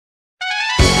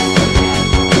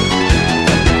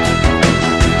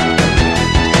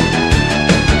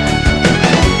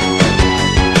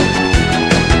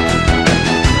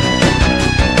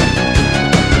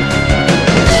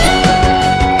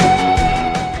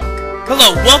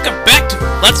Hello, welcome back to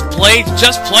Let's Play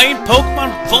Just Playin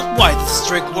Pokemon Volt White. This is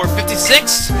Drake War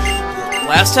 56.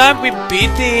 Last time we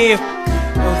beat the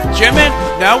gym,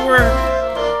 and now we're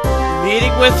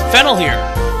meeting with Fennel here.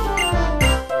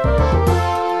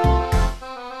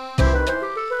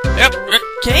 Yep,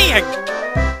 okay.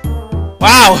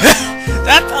 Wow,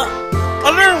 that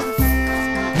under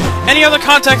any other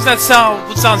context that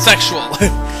would sound sexual.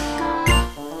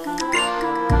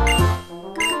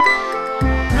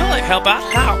 How about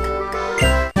how?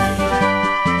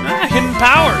 Ah, hidden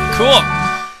power. Cool.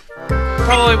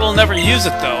 Probably will never use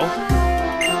it, though.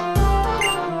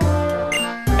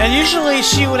 And usually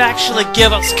she would actually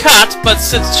give us cut, but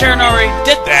since Sharon already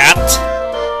did that...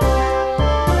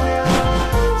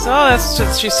 So, that's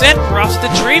what she said. We're off to the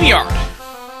Dream Yard.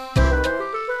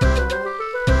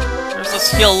 First,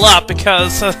 let's heal up,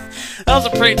 because that was a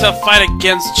pretty tough fight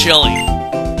against Chili.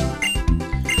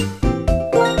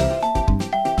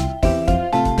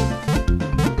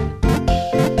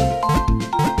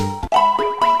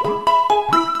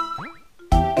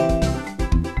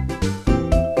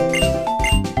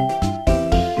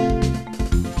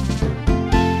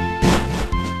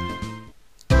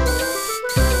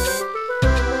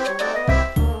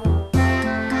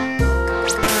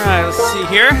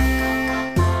 Here.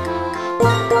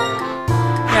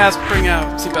 Yeah, let's bring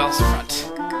out two bells in front.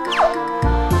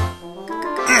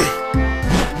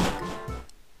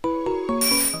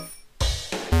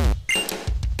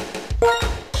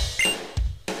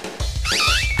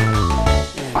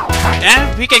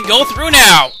 And we can go through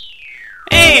now!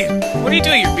 Hey! What are you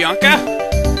doing here, Bianca?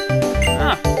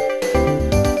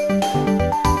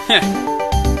 Huh.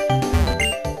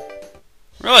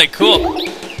 Really cool.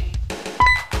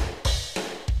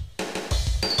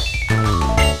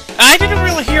 I didn't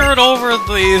really hear it over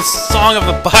the song of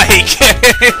the bike.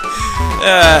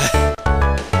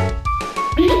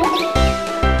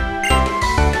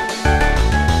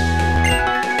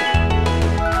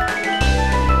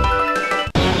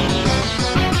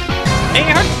 Hey,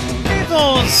 aren't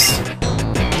those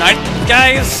night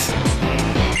guys?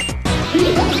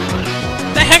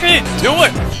 What the heck are you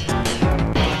doing?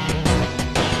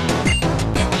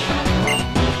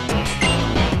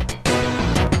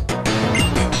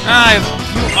 Ah, you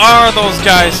are those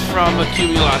guys from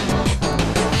Accumulat.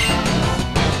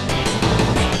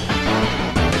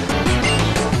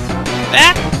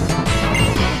 That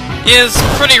is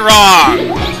pretty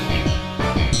wrong.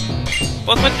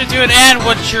 Both what you're doing and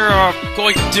what you're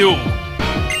going to do.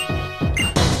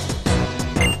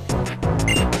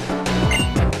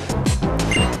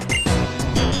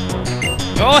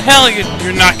 Oh hell,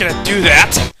 you're not gonna do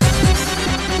that.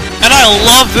 And I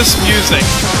love this music.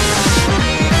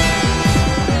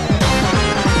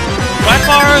 By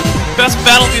far, the best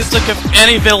battle music of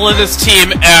any villainous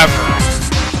team ever.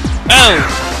 Oh.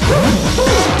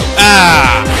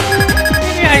 Ah.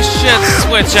 Maybe I should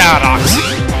switch out Oxy.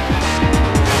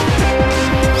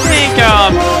 I think,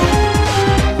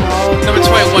 number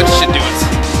 21 should do it.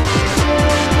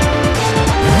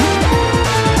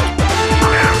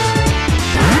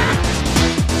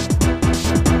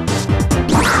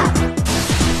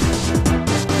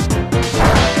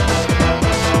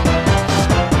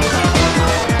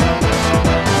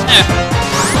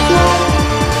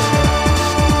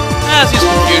 Let's use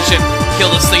confusion. Kill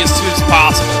this thing as soon as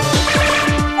possible.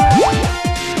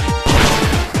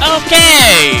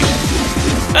 Okay!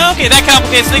 Okay, that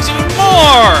complicates things even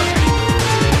more!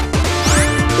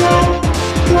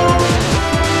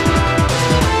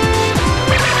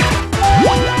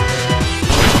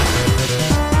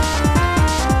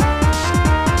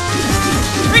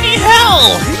 Pretty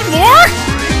hell! Even more?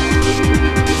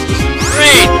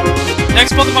 Great!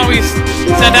 Next Pokemon we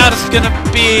send out is gonna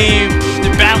be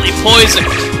badly poisoned.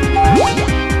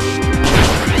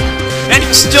 And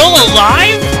he's still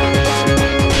alive?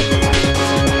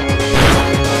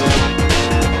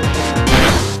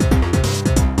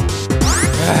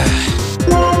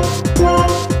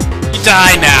 You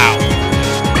die now.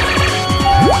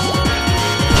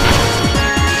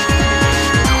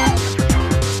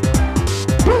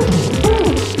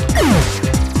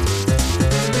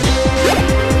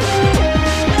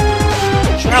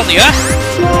 Charlia?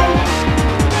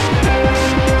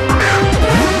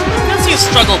 A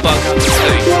struggle bug on this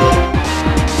thing.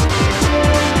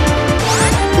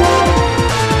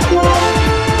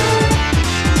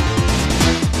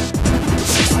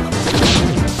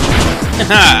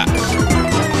 Haha.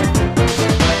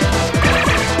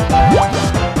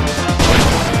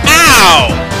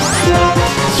 Ow!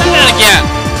 Let's try that again.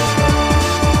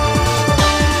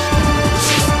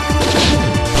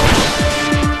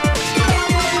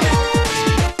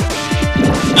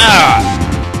 Ah!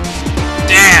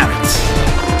 Damn it!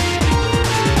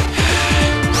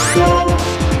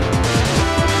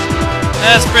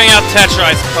 Let's bring out Tetra,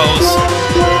 I suppose.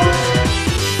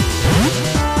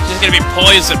 She's gonna be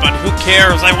poisoned, but who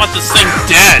cares? I want this thing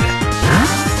dead!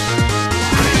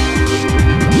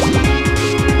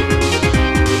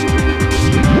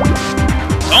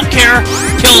 Don't care!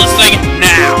 Kill this thing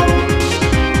now!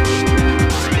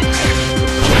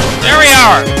 There we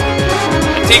are!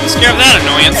 That takes care of that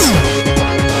annoyance.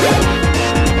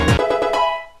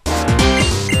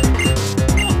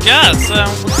 Guess,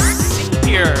 let's see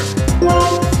here.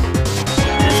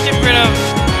 Let's get rid of,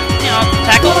 you know,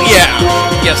 tackle. Yeah!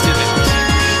 Yes, do that.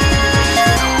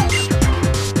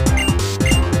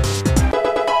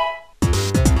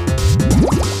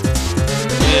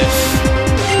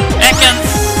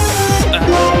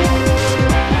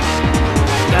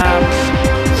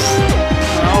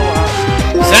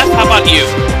 How about you?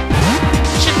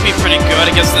 Should be pretty good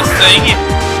against this thing.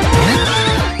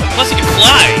 Plus you can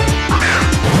fly.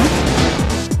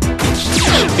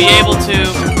 Should be able to...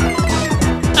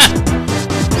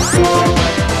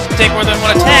 take more than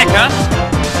one attack, huh?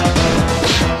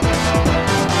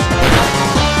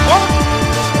 Or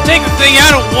take the thing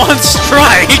out of one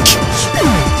strike!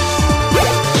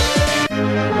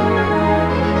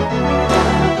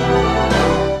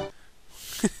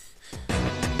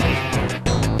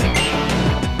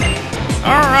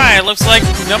 Alright, looks like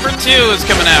number 2 is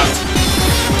coming out.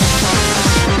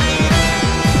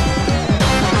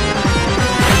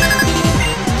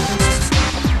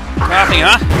 Coffee,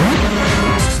 huh? I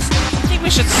think we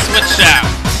should switch out.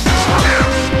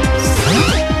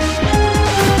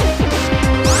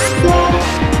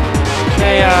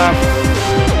 Okay,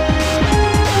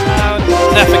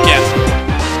 Zeph again.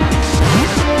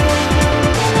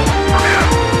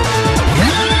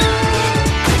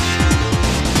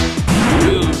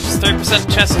 30%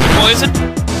 chance of poison.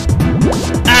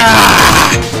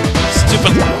 Ah!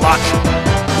 Stupid luck.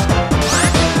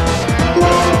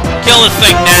 Kill this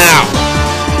thing now!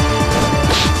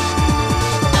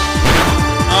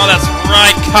 Oh, that's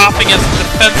right. Coughing is a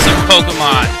defensive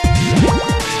Pokemon.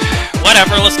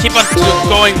 Whatever, let's keep on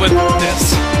going with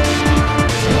this.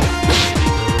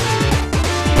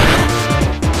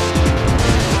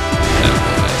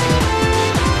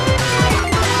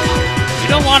 You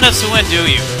don't want us to win, do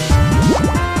you?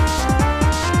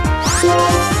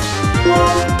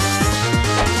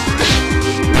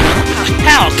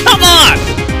 Hell, come on!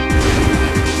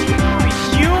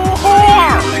 You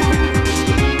whore!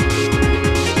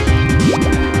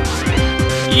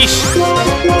 Yeesh.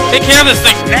 Take care of this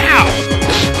thing now!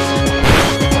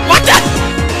 What the?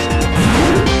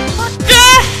 What the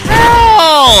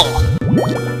hell?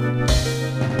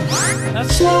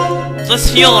 Let's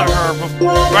heal her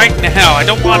right now. I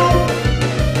don't want...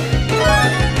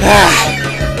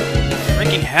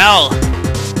 Freaking hell.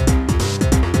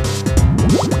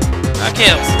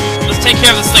 Okay, let's take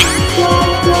care of this thing.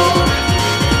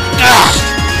 Ah!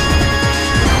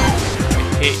 I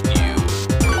hate you.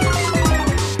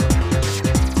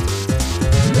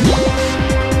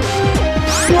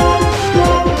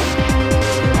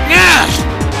 Ah!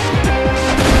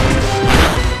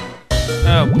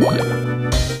 Oh boy.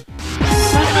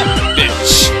 Son of a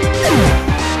bitch.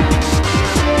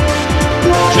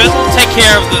 Drizzle, take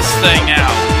care of this thing now.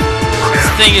 This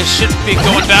thing should be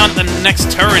going down the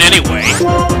next turn anyway.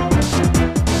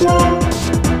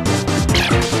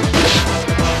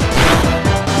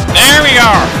 There we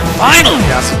are! Finally!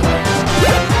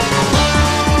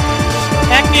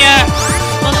 Heck yeah!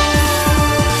 Let's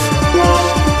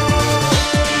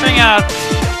bring out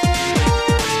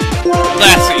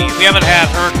Lassie. We haven't had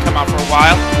her come out for a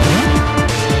while.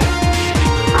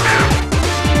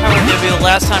 Probably gonna be the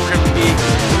last time we're gonna be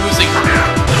using her.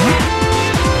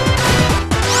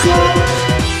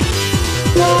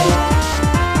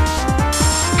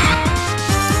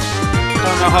 I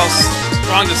don't know how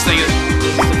strong this thing is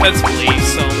defensively,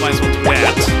 so might as well do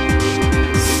that.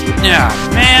 Yeah,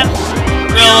 man,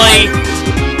 really?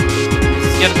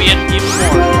 It's gonna be even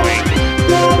more annoying.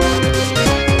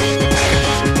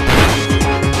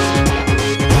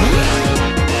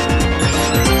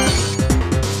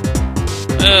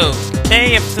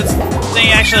 Okay, if this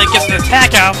thing actually gets an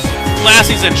attack out,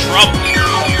 Lassie's in trouble.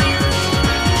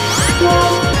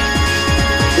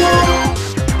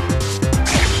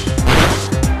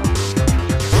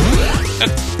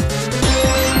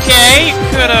 Okay,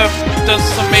 could have done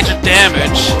some major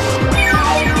damage.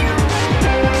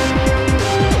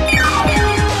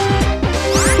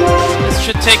 This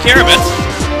should take care of it.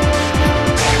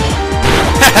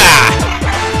 Haha!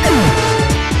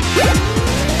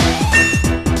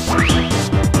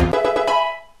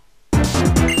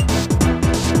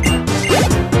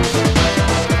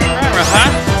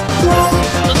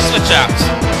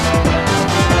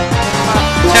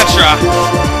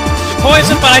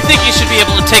 poison, but I think you should be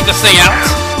able to take this thing out.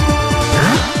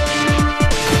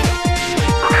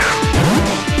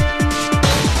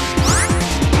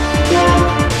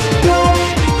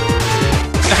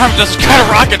 I'm just kind of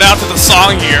rocking out to the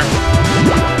song here.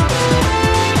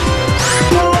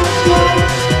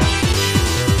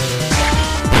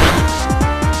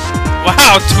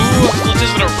 Wow, 2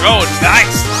 glitches in a row.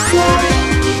 Nice.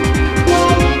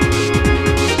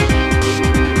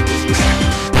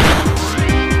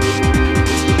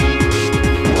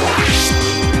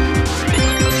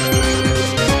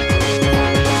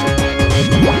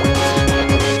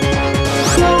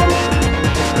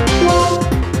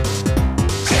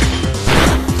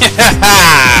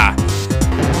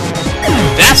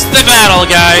 That's the battle,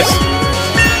 guys!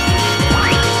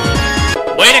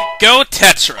 Way to go,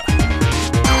 Tetra!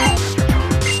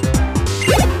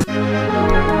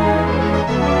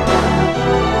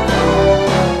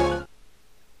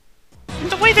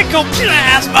 The way to go,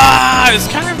 Plasma! This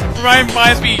kind of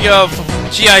reminds me of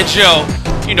G.I. Joe.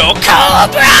 You know,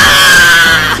 Cobra!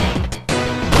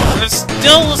 They're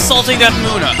still assaulting that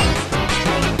Muna.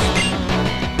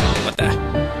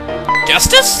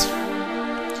 Justice?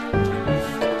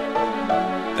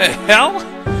 The hell?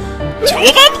 2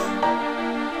 of them?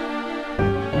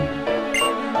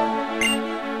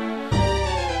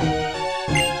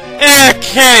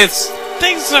 Okay,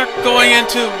 things are going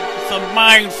into the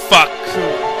mindfuck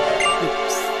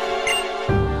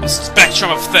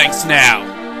spectrum of things now.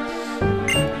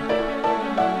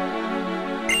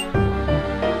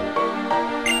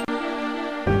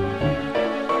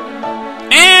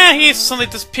 He suddenly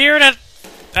disappeared, and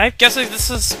I'm guessing this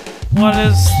is what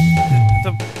is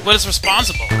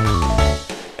responsible.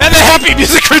 And the happy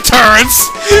music returns.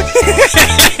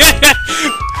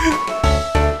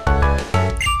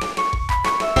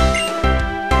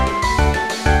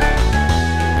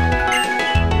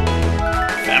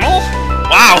 Fennel?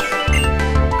 Wow.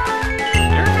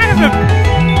 You're kind of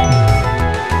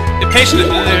impatient in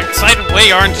an excited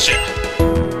way, aren't you?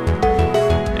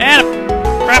 And I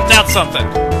crapped out something.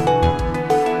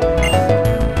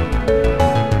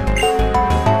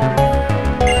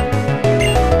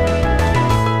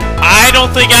 I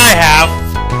don't think I have.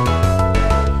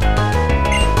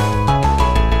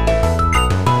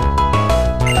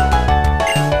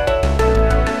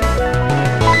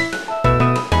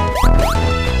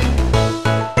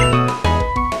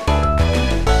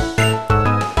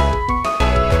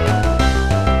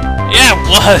 Yeah, it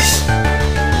was.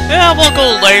 Yeah, we'll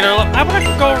go later. I'm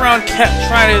gonna go around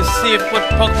try to see what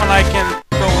Pokemon I can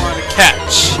go around to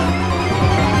catch.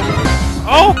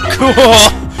 Oh,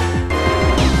 cool!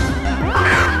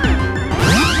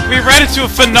 We ran into a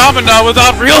phenomenon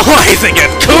without realizing it!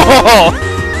 Cool!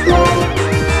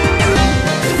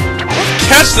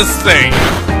 Catch this thing!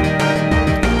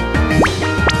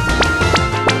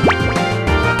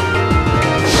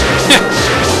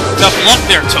 Tough luck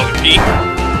there, Togepi.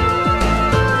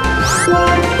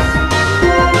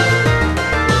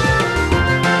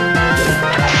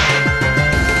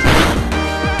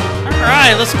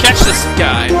 Alright, let's catch this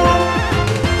guy.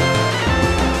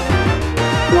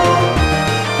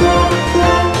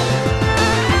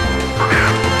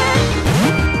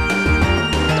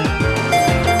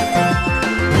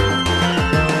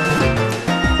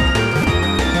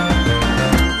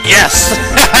 Yes!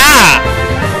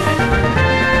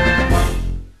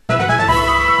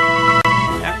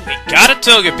 And we got a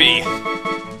Togepi.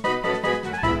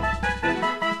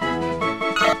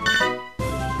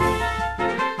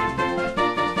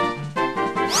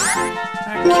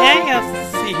 Okay,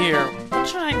 let's see here. What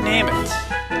should I name it?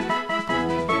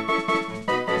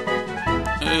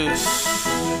 Oof.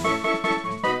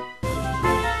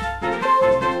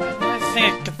 The only thing I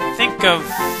can think of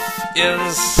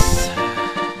is...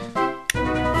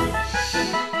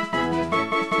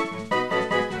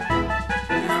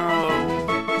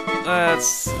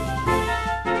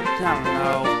 I don't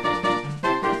know.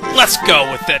 Let's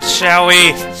go with it, shall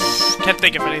we? Can't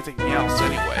think of anything else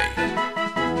anyway.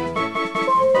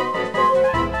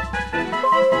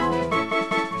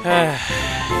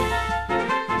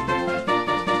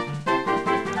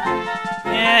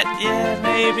 Yeah,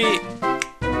 maybe.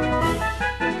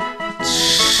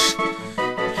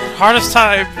 Hardest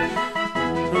time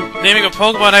naming a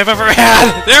Pokemon I've ever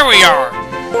had. There we are.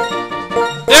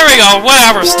 There we go,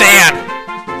 whatever, Stan!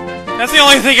 That's the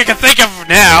only thing I can think of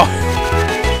now.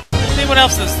 Let's see what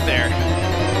else is there.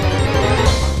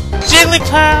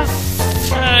 Jigglypuff!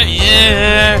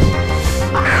 Yeah...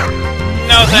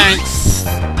 No thanks.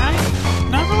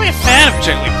 I'm not really a fan of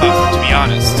Jigglypuff, to be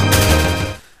honest.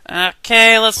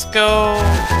 Okay, let's go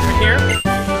over here.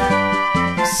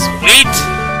 Sweet!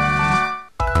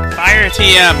 Fire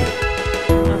TM.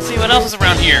 Let's see what else is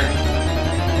around here.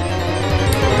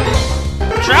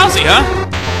 Drowsy, huh?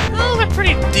 Well, they're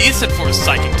pretty decent for a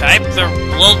psychic type. They're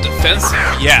a little defensive,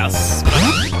 yes, but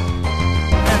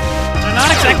they're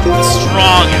not exactly the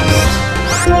strongest.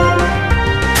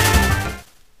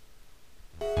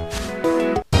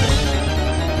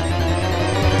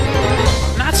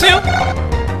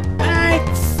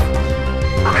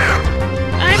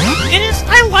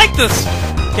 I like this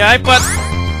guy, but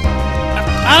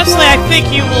honestly, I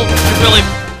think you will really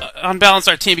unbalance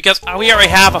our team because we already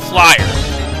have a flyer.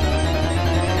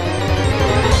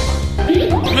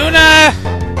 Luna,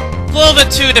 a little bit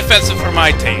too defensive for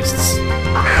my tastes.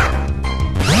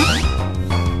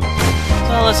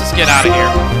 So let's just get out of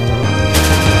here.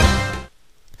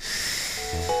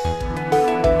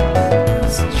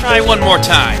 Let's try one more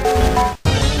time.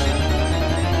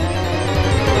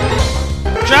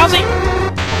 Drowsy?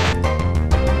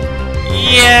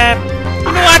 Yeah, you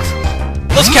know what?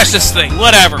 Let's catch this thing,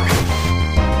 whatever.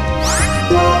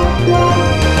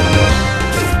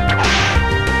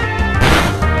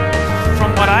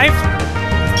 From what I've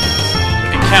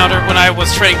encountered when I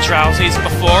was trading Drowsies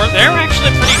before, they're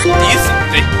actually pretty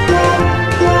decent.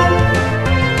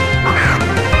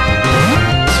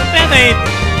 Too bad they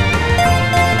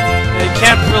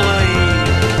can't really...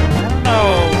 I don't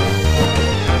know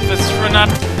if it's whether or not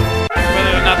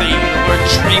they learn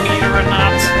Dream Eater or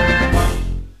not.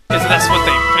 Because that's what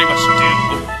they pretty much do.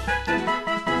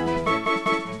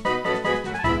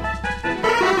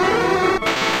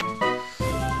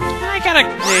 I got a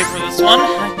name for this one.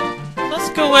 Let's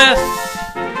go with...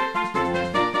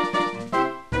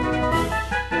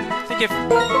 I think if...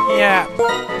 yeah.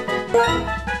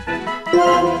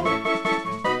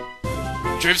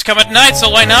 Dreams come at night, so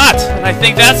why not? And I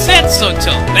think that's it. So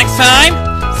until next time,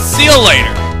 see you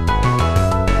later.